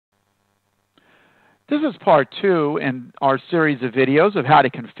This is part 2 in our series of videos of how to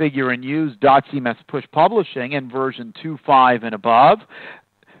configure and use dotcms push publishing in version 2.5 and above.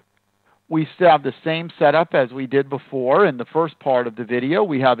 We still have the same setup as we did before. In the first part of the video,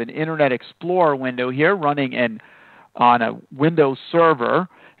 we have an Internet Explorer window here running on a Windows server,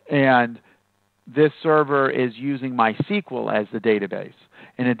 and this server is using MySQL as the database.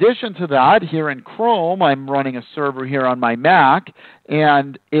 In addition to that, here in Chrome, I'm running a server here on my Mac,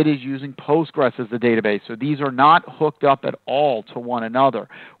 and it is using Postgres as the database. So these are not hooked up at all to one another.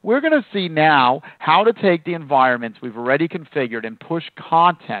 We're going to see now how to take the environments we've already configured and push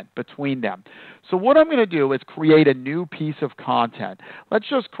content between them. So what I'm going to do is create a new piece of content. Let's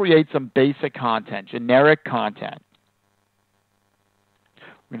just create some basic content, generic content.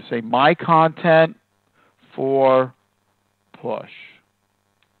 I'm going to say my content for push.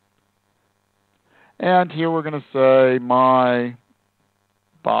 And here we're going to say my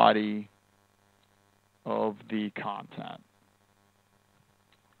body of the content.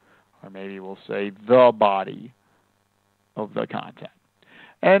 Or maybe we'll say the body of the content.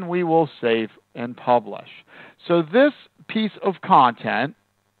 And we will save and publish. So this piece of content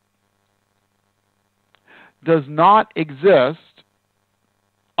does not exist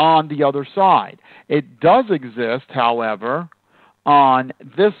on the other side. It does exist, however, on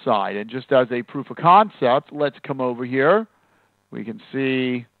this side. And just as a proof of concept, let's come over here. We can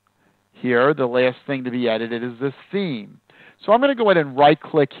see here the last thing to be edited is this theme. So I'm going to go ahead and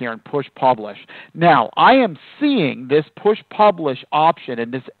right-click here and push publish. Now, I am seeing this push publish option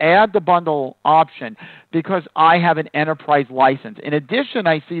and this add to bundle option because I have an enterprise license. In addition,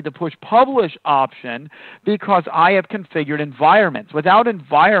 I see the push publish option because I have configured environments. Without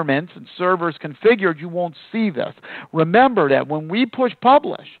environments and servers configured, you won't see this. Remember that when we push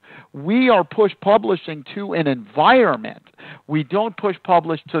publish, we are push publishing to an environment. We don't push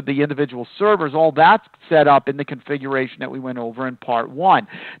publish to the individual servers. All that's set up in the configuration that we went over in part 1.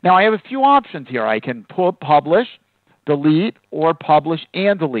 Now, I have a few options here. I can publish, delete, or publish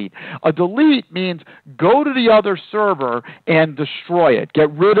and delete. A delete means go to the other server and destroy it.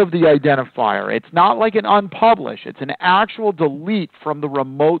 Get rid of the identifier. It's not like an unpublish. It's an actual delete from the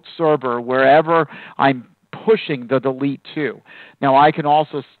remote server wherever I'm pushing the delete to. Now, I can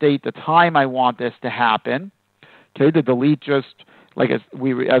also state the time I want this to happen. Okay, the delete just, like as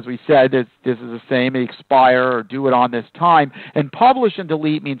we said, this is the same, expire or do it on this time. And publish and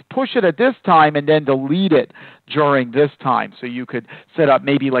delete means push it at this time and then delete it during this time. So you could set up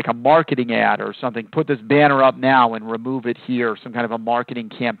maybe like a marketing ad or something, put this banner up now and remove it here, some kind of a marketing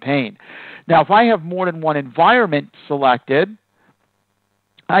campaign. Now, if I have more than one environment selected,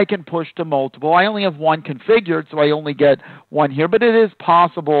 I can push to multiple. I only have one configured, so I only get one here, but it is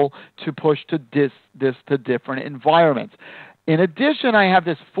possible to push to this to different environments. In addition, I have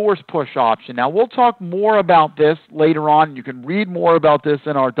this force push option. Now, we'll talk more about this later on. You can read more about this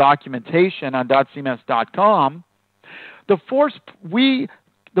in our documentation on dotcms.com. The force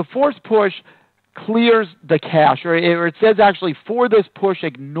push clears the cache, or it says actually for this push,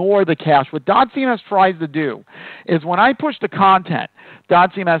 ignore the cache. What dotcms tries to do is when I push the content,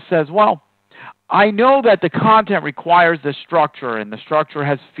 dotcms says, well, I know that the content requires the structure, and the structure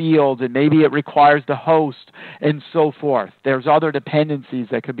has fields, and maybe it requires the host, and so forth. There's other dependencies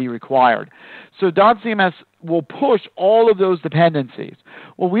that could be required. So dotcms will push all of those dependencies.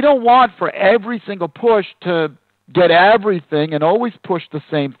 Well, we don't want for every single push to get everything and always push the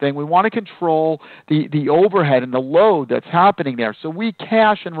same thing. We want to control the overhead and the load that's happening there. So we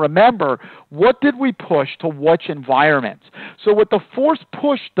cache and remember what did we push to which environments. So what the force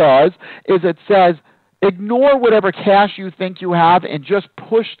push does is it says, ignore whatever cache you think you have and just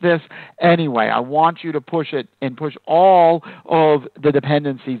push this anyway. I want you to push it and push all of the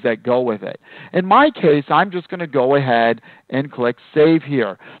dependencies that go with it. In my case, I'm just going to go ahead and click Save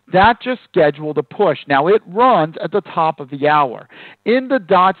here. That just scheduled a push. Now, it runs at the top of the hour. In the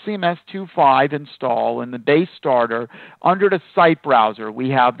dotcms 2.5 install, in the base starter, under the site browser, we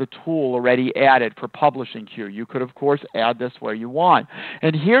have the tool already added for publishing queue. You could, of course, add this where you want.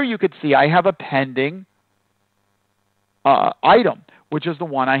 And here you could see I have a pending item, which is the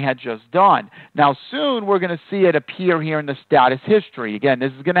one I had just done. Now, soon we're going to see it appear here in the status history. Again,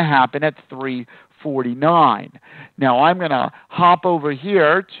 this is going to happen at 3:49. Now, I'm going to hop over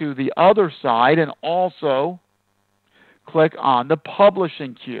here to the other side and also click on the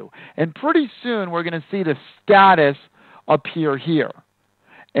publishing queue. And pretty soon we're going to see the status appear here.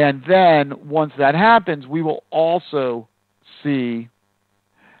 And then once that happens, we will also see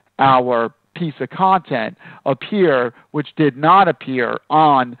our piece of content appear, which did not appear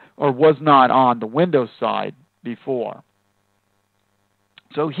on or was not on the Windows side before.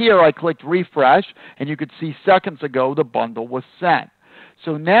 So here I clicked refresh, and you could see seconds ago the bundle was sent.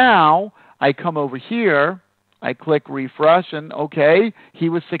 So now I come over here, I click refresh, and okay, he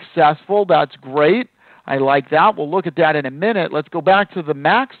was successful. That's great. I like that. We'll look at that in a minute. Let's go back to the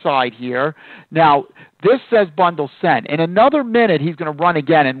Mac side here. Now, this says bundle sent. In another minute, he's going to run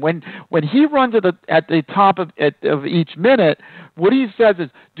again. And when he runs at the top of each minute, what he says is,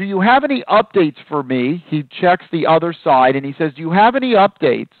 do you have any updates for me? He checks the other side, and he says, do you have any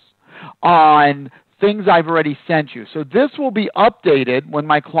updates on things I've already sent you? So this will be updated when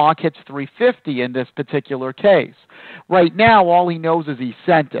my clock hits 3:50 in this particular case. Right now, all he knows is he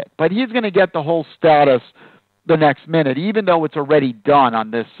sent it, but he's going to get the whole status the next minute, even though it's already done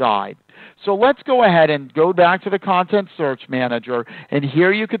on this side. So let's go ahead and go back to the Content Search Manager, and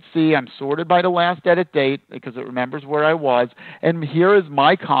here you could see I'm sorted by the last edit date because it remembers where I was, and here is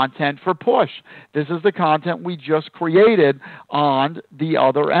my content for push. This is the content we just created on the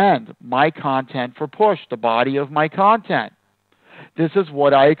other end, my content for push, the body of my content. This is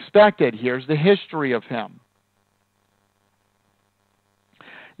what I expected. Here's the history of him.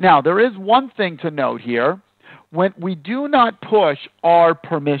 Now, there is one thing to note here. When we do not push our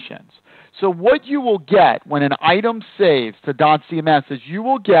permissions. So what you will get when an item saves to .cms is you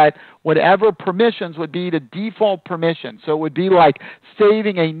will get whatever permissions would be the default permission. So it would be like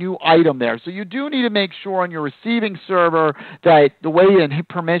saving a new item there. So you do need to make sure on your receiving server that the way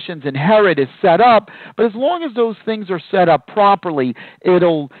permissions inherit is set up. But as long as those things are set up properly,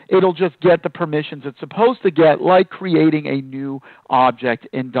 it'll just get the permissions it's supposed to get, like creating a new object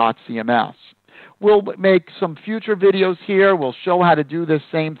in .cms. We'll make some future videos here. We'll show how to do this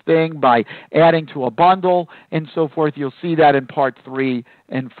same thing by adding to a bundle and so forth. You'll see that in part 3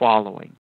 and following.